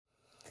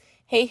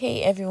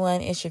Hey everyone,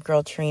 it's your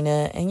girl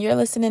Trina, and you're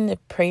listening to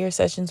Prayer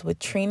Sessions with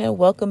Trina.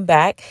 Welcome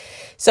back.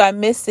 So I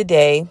missed a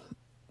day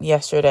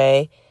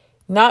yesterday,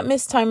 not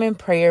missed time in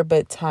prayer,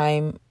 but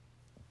time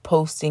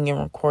posting and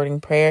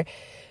recording prayer,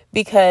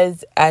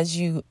 because as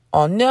you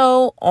all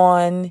know,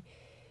 on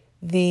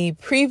the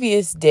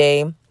previous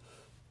day,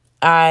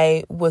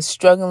 I was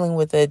struggling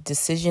with a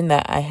decision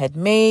that I had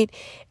made,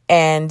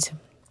 and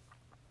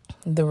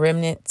the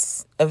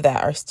remnants of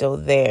that are still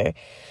there.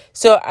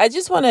 So I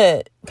just want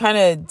to kind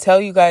of tell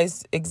you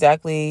guys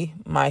exactly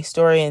my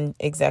story and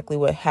exactly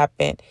what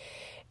happened.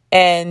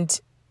 And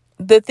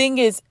the thing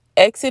is,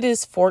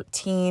 Exodus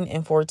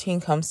 14:14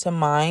 comes to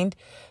mind.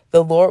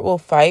 The Lord will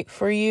fight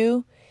for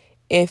you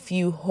if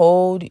you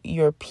hold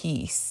your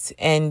peace.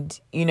 And,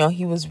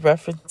 he was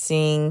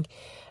referencing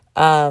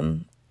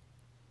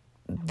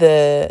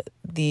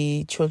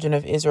the children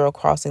of Israel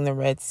crossing the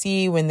Red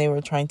Sea when they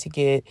were trying to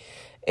get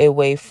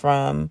away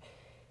from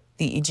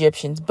the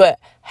Egyptians. But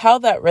how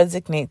that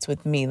resonates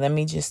with me, let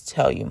me just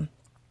tell you.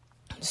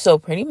 So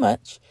pretty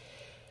much,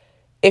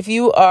 if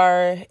you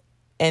are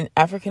an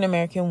African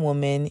American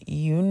woman,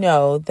 you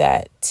know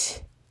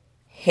that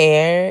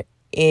hair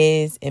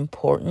is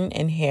important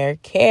and hair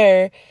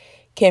care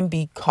can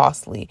be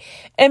costly.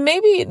 And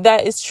maybe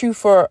that is true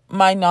for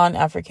my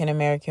non-African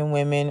American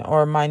women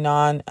or my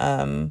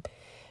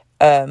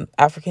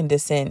African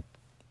descent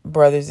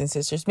brothers and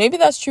sisters. Maybe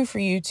that's true for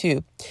you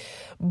too.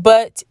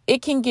 But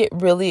it can get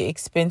really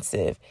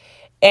expensive.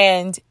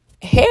 And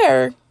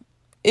hair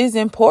is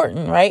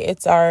important, right?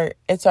 It's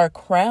our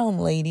crown,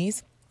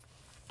 ladies.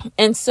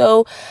 And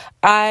so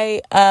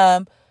I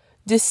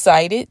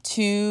decided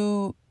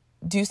to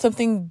do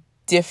something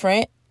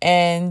different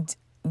and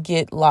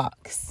get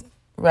locks,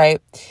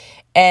 right?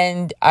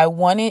 And I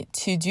wanted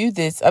to do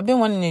this. I've been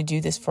wanting to do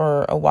this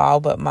for a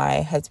while, but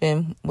my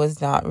husband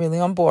was not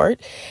really on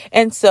board.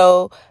 And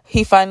so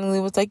he finally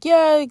was like,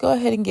 yeah, go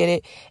ahead and get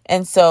it.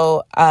 And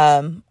so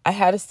I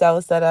had a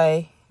stylist that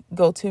I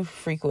go to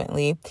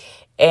frequently.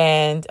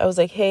 And I was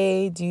like,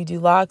 hey, do you do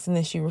locks? And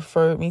then she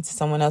referred me to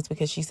someone else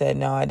because she said,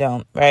 no, I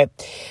don't. Right.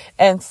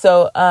 And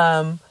so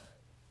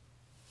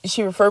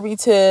she referred me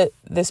to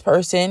this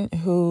person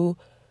who,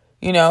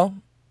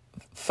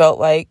 felt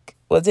like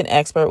was an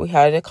expert. We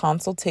had a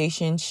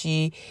consultation.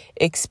 She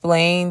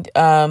explained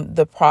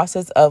the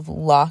process of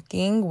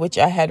locking, which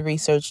I had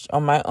researched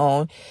on my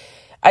own.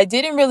 I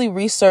didn't really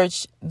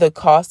research the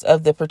cost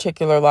of the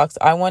particular locks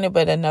I wanted,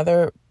 but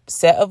another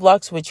set of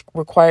locks which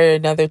required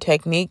another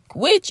technique,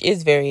 which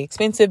is very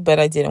expensive, but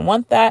I didn't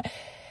want that.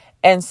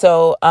 And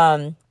so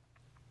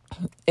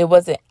it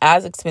wasn't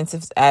as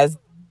expensive as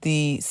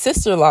the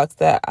sister locks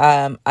that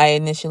I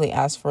initially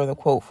asked for the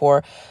quote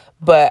for,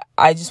 but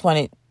I just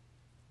wanted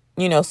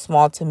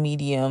small to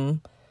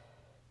medium,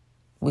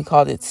 we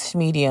called it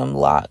medium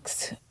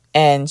locks.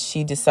 And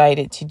she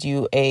decided to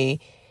do a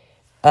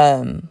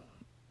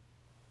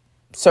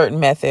certain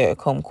method, a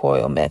comb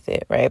coil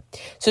method, right?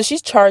 So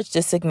she's charged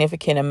a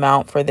significant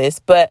amount for this.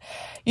 But,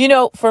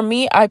 for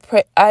me, I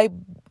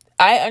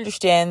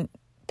understand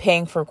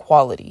paying for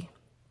quality.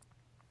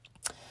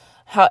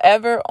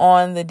 However,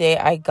 on the day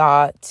I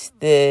got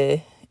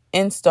the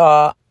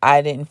install,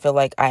 I didn't feel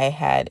like I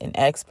had an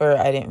expert.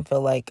 I didn't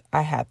feel like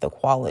I had the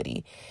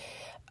quality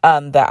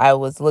that I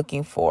was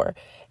looking for.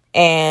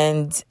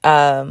 And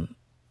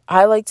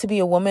I like to be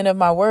a woman of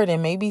my word.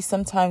 And maybe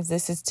sometimes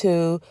this is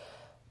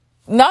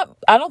I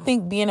don't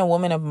think being a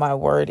woman of my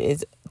word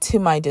is to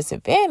my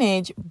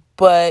disadvantage,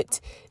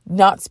 but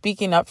not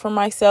speaking up for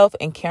myself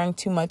and caring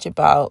too much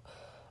about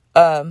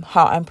how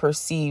I'm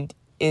perceived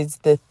is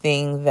the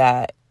thing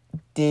that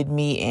did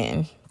me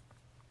in.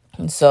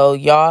 And so,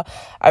 y'all,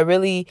 I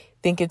really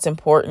think it's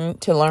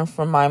important to learn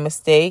from my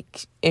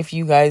mistake. If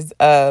you guys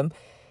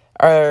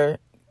are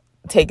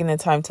taking the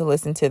time to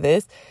listen to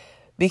this,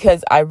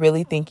 because I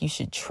really think you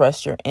should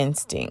trust your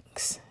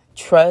instincts.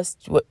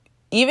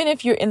 Even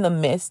if you're in the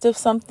midst of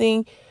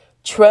something,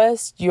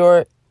 trust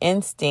your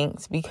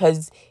instincts,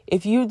 because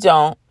if you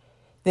don't,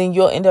 then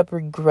you'll end up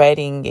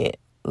regretting it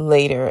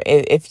later.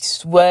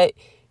 If what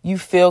you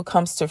feel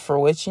comes to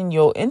fruition,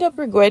 you'll end up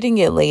regretting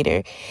it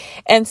later.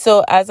 And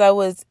so as I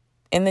was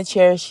in the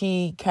chair,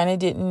 she kind of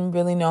didn't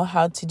really know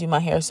how to do my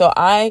hair. So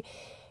I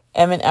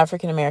am an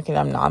African American.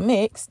 I'm not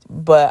mixed,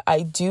 but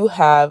I do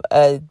have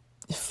a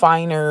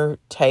finer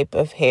type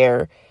of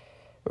hair,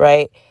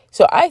 right?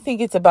 So I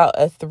think it's about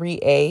a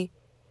 3A.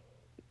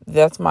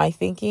 That's my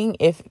thinking.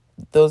 If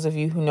those of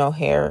you who know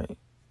hair,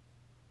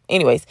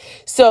 anyways,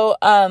 so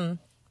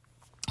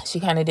she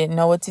kind of didn't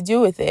know what to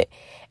do with it.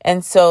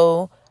 And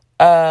so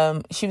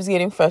she was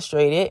getting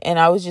frustrated, and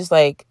I was just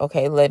like,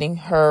 okay, letting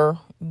her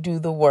do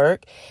the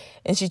work.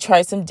 And she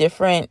tried some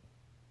different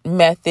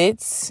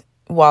methods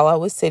while I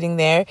was sitting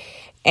there.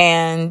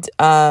 And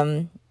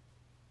I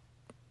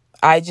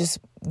just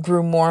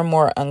grew more and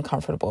more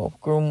uncomfortable.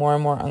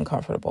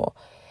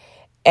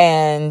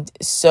 And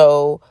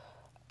so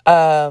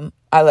I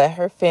let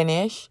her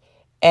finish.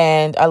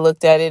 And I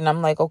looked at it and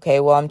I'm like, okay,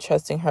 well, I'm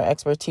trusting her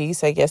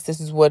expertise. I guess this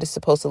is what it's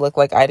supposed to look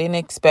like. I didn't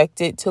expect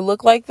it to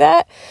look like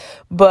that.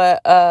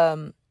 But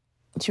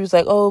she was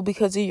like, oh,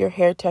 because of your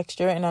hair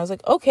texture. And I was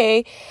like,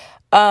 okay.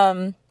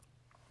 So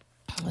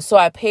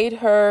I paid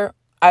her.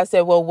 I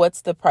said, well,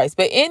 what's the price?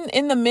 But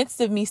in the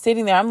midst of me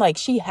sitting there, I'm like,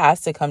 she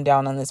has to come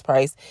down on this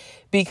price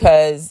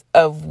because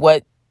of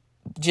what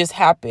just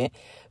happened.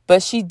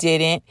 But she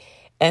didn't.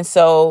 And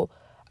so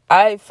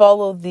I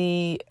followed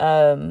the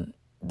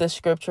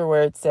scripture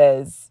where it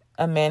says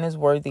a man is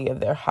worthy of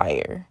their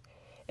hire.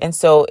 And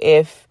so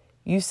if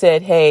you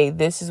said, hey,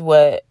 this is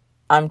what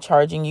I'm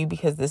charging you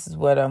because this is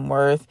what I'm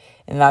worth,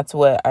 and that's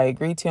what I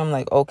agreed to, I'm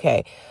like,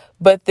 okay.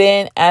 But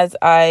then as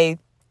I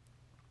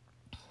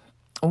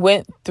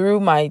went through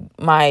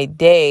my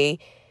day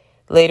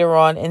later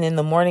on, and in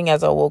the morning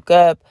as I woke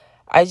up,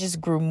 I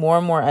just grew more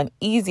and more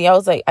uneasy. I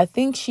was like, I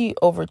think she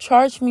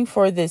overcharged me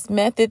for this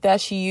method that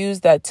she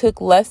used that took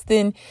less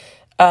than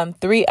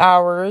 3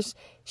 hours.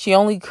 She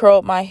only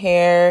curled my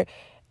hair,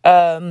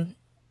 and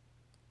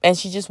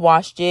she just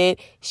washed it.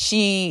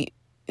 She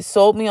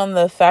sold me on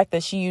the fact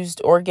that she used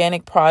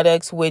organic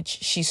products, which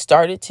she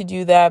started to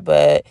do that,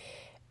 but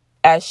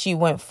as she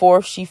went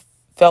forth, she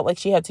felt like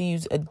she had to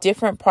use a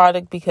different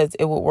product because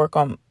it would work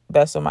on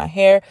best on my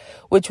hair,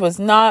 which was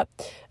not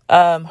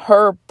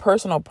her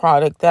personal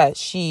product that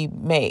she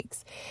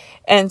makes.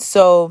 And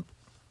so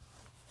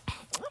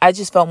I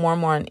just felt more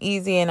and more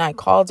uneasy, and I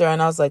called her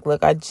and I was like,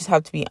 look, I just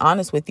have to be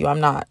honest with you. I'm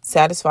not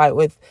satisfied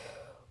with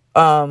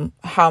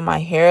how my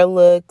hair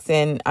looks,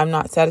 and I'm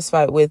not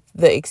satisfied with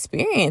the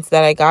experience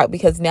that I got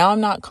because now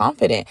I'm not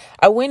confident.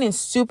 I went in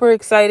super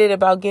excited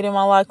about getting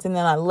my locks, and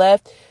then I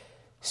left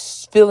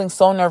feeling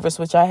so nervous,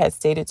 which I had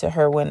stated to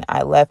her when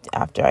I left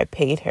after I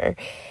paid her.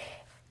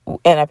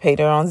 And I paid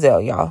her on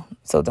Zelle, y'all.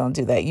 So don't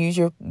do that. Use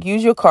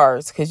your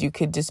cards because you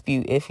could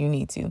dispute if you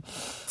need to.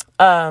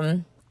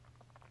 And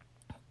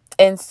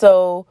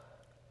so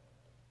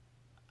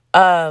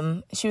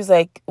she was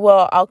like,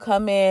 well, I'll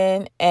come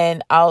in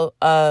and I'll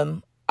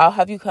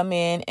have you come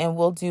in and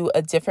we'll do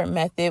a different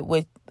method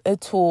with a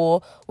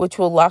tool which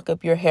will lock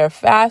up your hair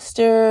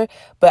faster,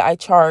 but I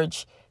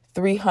charge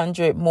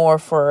 $300 more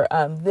for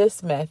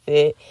this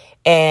method,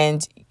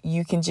 and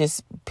you can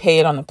just pay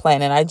it on the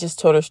plan. And I just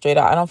told her straight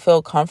out, I don't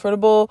feel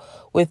comfortable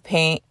with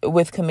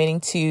committing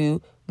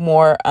to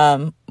more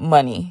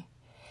money.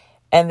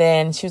 And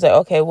then she was like,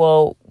 okay,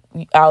 well,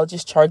 I'll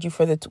just charge you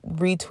for the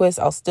retwist.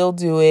 I'll still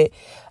do it,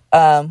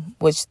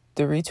 which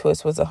the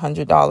retwist was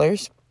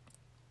 $100.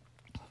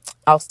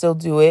 I'll still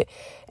do it,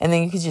 and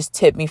then you could just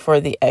tip me for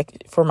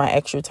my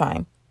extra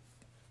time.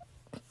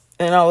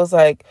 And I was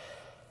like,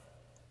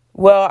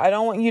 well, I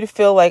don't want you to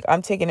feel like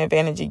I'm taking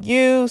advantage of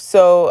you.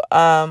 So,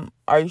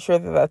 are you sure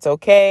that that's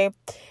okay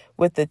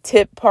with the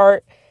tip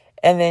part?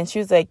 And then she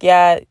was like,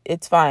 yeah,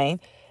 it's fine.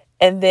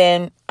 And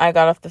then I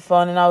got off the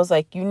phone and I was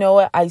like, you know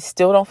what? I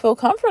still don't feel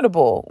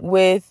comfortable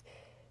with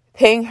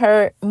paying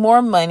her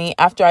more money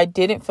after I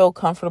didn't feel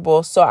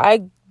comfortable. So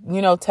I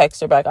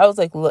text her back. I was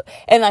like, look,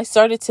 and I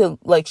started to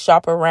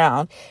shop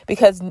around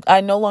because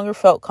I no longer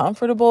felt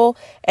comfortable.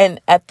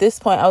 And at this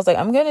point I was like,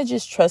 I'm going to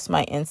just trust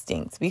my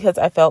instincts because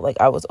I felt like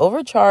I was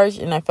overcharged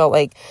and I felt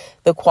like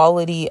the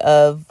quality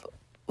of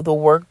the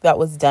work that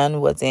was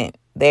done wasn't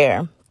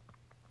there.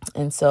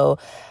 And so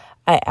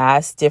I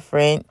asked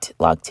different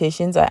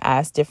locticians, I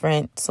asked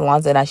different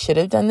salons, and I should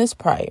have done this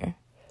prior.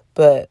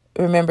 But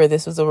remember,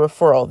 this was a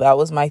referral. That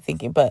was my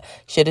thinking, but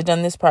should have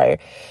done this prior.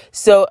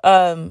 So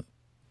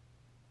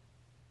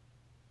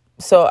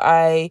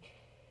I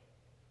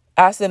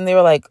asked them, they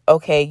were like,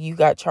 okay, you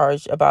got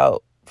charged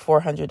about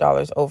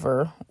 $400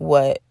 over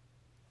what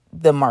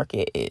the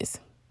market is.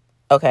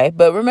 Okay.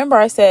 But remember,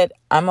 I said,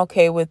 I'm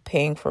okay with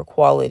paying for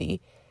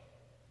quality.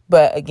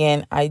 But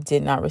again, I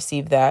did not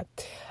receive that.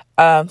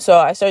 So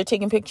I started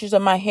taking pictures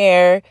of my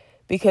hair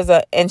because,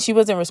 and she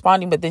wasn't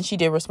responding, but then she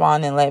did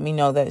respond and let me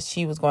know that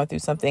she was going through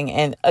something.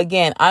 And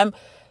again, I'm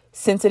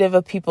sensitive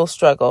of people's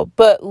struggle.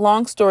 But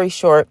long story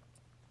short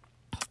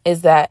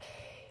is that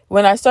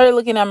when I started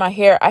looking at my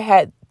hair, I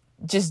had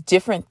just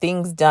different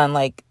things done.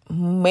 Like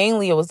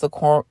mainly it was the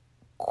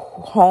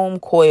comb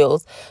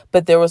coils,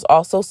 but there was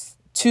also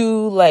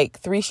 2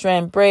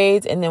 3-strand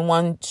braids and then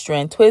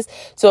 1-strand twist.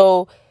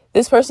 So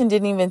this person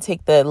didn't even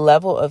take the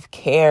level of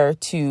care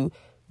to,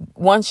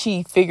 once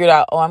she figured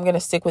out, oh, I'm going to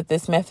stick with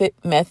this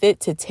method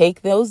to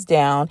take those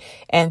down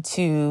and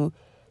to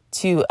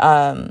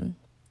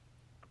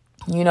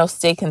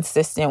stay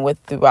consistent with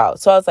throughout.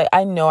 So I was like,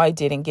 I know I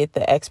didn't get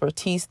the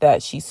expertise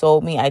that she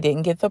sold me. I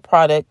didn't get the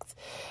products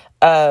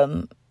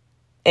in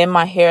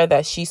my hair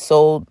that she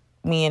sold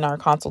me in our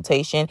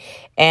consultation.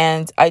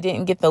 And I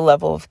didn't get the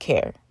level of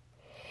care.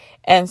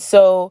 And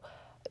so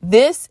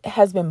this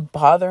has been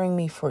bothering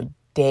me for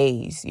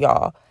days,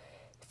 y'all.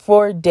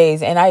 For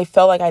days. And I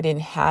felt like I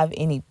didn't have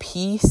any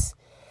peace.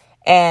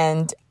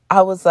 And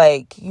I was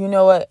like, you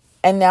know what?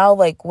 And now,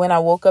 when I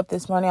woke up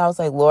this morning, I was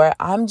like, Lord,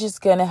 I'm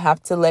just going to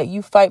have to let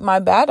you fight my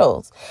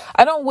battles.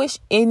 I don't wish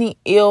any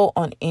ill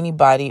on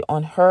anybody,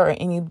 on her or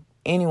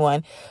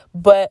anyone,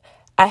 but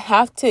I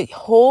have to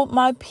hold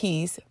my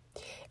peace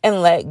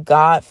and let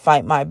God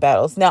fight my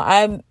battles. Now,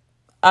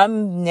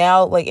 I'm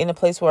now in a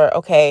place where,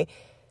 okay,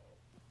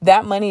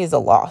 that money is a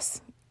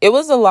loss. it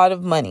was a lot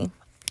of money,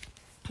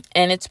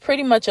 and it's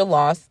pretty much a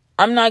loss.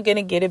 I'm not going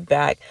to get it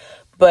back,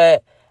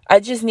 but I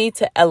just need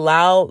to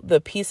allow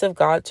the peace of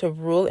God to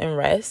rule and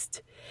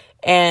rest,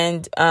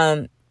 and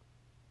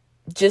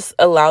just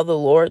allow the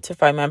Lord to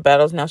fight my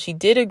battles. Now, she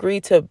did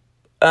agree to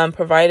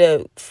provide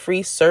a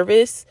free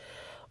service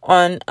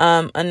on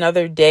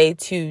another day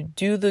to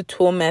do the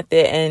tool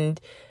method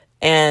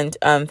and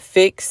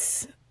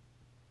fix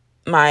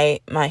my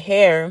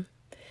hair.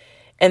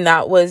 And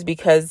that was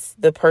because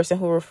the person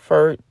who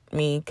referred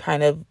me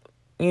kind of,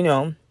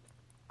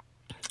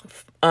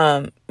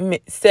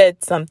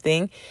 said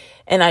something,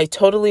 and I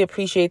totally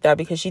appreciate that,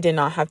 because she did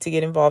not have to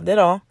get involved at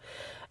all.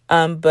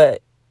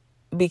 But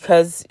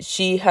because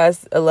she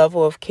has a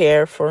level of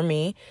care for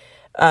me,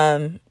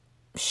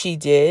 she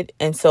did.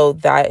 And so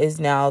that is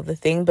now the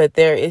thing, but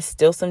there is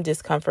still some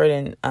discomfort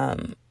and,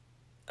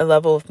 a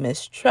level of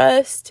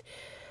mistrust.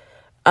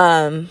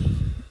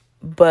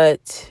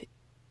 But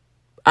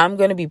I'm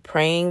going to be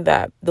praying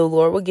that the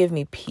Lord will give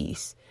me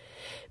peace,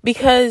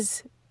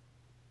 because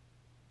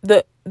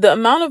the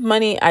amount of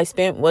money I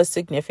spent was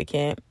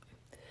significant,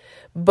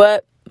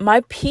 but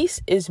my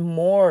peace is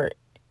more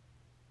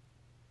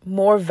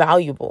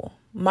valuable.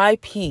 My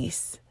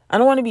peace. I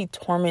don't want to be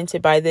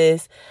tormented by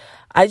this.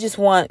 I just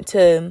want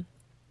to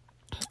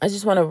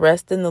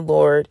rest in the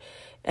Lord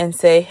and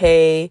say,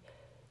 hey,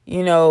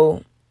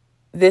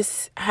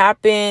 this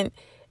happened,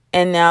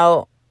 and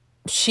now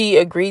she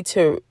agreed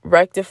to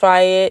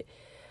rectify it.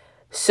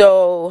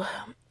 So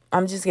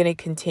I'm just going to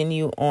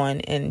continue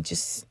on and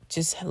just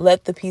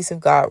let the peace of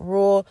God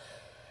rule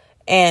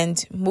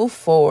and move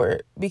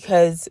forward,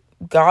 because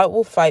God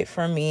will fight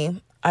for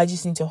me. I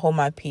just need to hold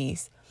my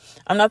peace.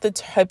 I'm not the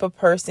type of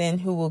person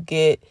who will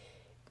get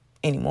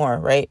anymore,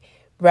 right,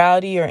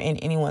 rowdy or in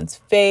anyone's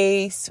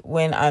face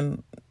when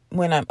I'm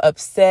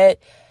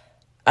upset.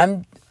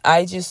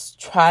 I just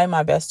try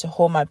my best to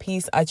hold my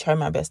peace. I try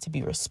my best to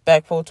be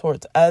respectful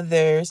towards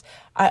others.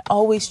 I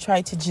always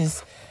try to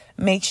just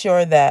make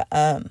sure that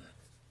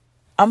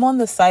I'm on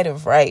the side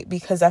of right,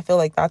 because I feel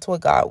like that's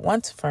what God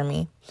wants for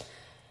me.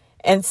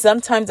 And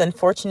sometimes,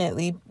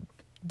 unfortunately,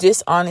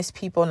 dishonest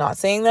people, not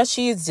saying that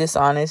she is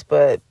dishonest,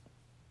 but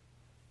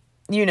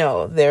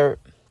there's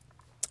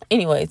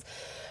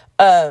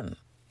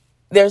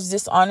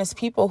dishonest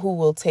people who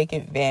will take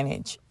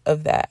advantage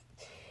of that.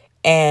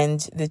 And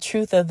the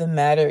truth of the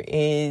matter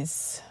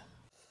is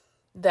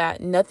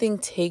that nothing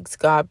takes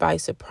God by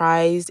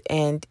surprise.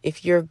 And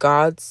if you're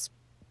God's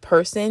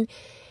person,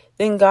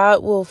 then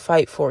God will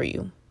fight for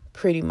you,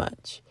 pretty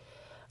much.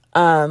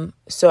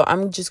 So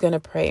I'm just going to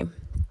pray.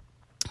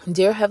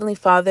 Dear Heavenly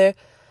Father,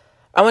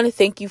 I want to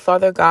thank you,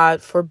 Father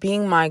God, for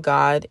being my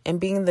God and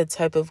being the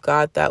type of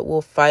God that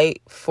will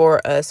fight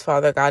for us,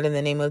 Father God, in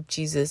the name of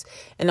Jesus.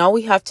 And all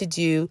we have to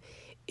do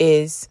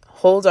is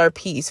hold our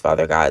peace,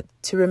 Father God,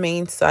 to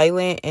remain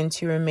silent and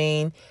to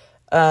remain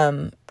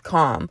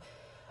calm.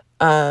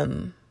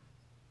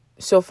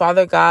 So,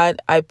 Father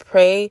God, I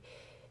pray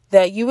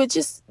that you would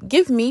just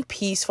give me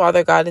peace,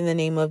 Father God, in the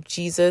name of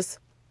Jesus.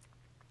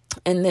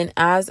 And then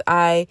as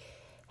I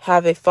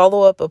have a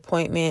follow-up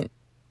appointment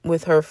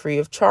with her free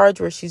of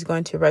charge, where she's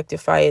going to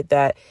rectify it,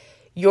 that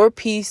your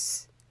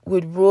peace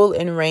would rule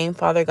and reign,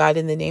 Father God,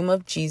 in the name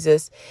of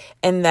Jesus,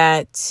 and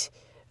that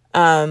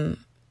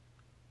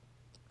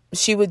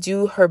she would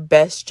do her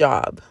best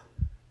job.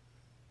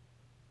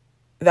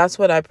 That's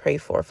what I pray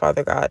for,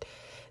 Father God,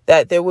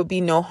 that there would be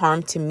no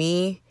harm to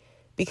me,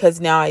 because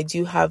now I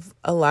do have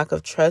a lack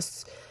of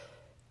trust,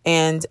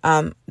 and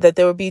that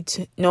there would be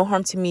no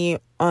harm to me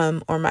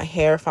or my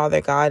hair,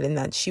 Father God, and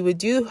that she would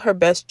do her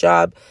best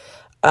job,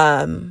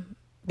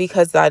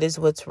 because that is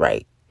what's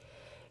right.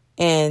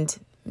 And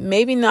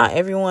maybe not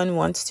everyone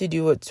wants to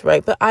do what's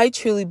right, but I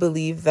truly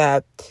believe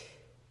that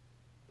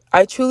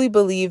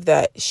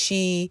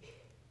she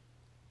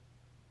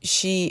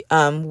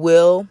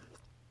will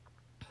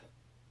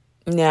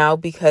now,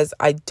 because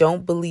I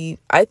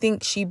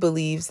think she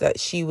believes that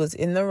she was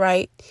in the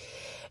right,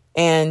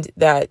 and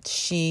that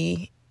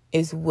she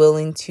is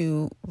willing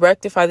to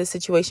rectify the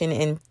situation.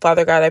 And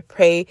Father God, I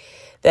pray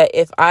that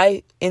if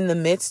I, in the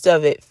midst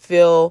of it,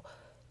 feel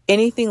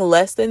anything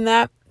less than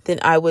that, then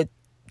I would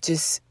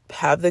just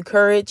have the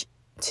courage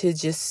to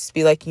just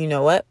be like, you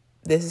know what,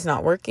 this is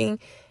not working,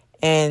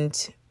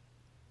 and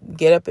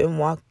get up and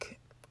walk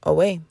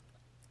away.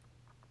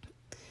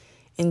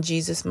 In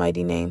Jesus'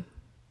 mighty name,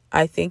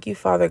 I thank you,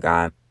 Father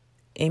God.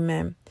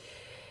 Amen.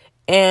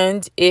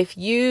 And if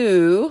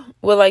you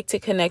would like to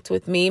connect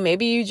with me,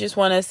 maybe you just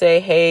want to say,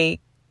 hey,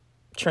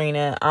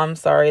 Trina, I'm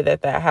sorry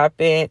that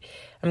happened.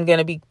 I'm going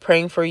to be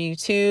praying for you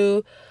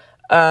too.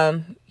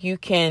 You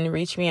can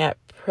reach me at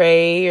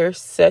prayer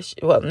session.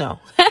 Well, no,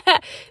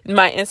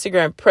 my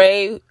Instagram,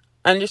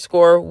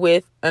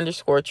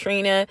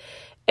 pray_with_Trina.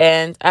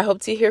 And I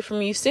hope to hear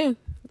from you soon.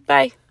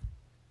 Bye.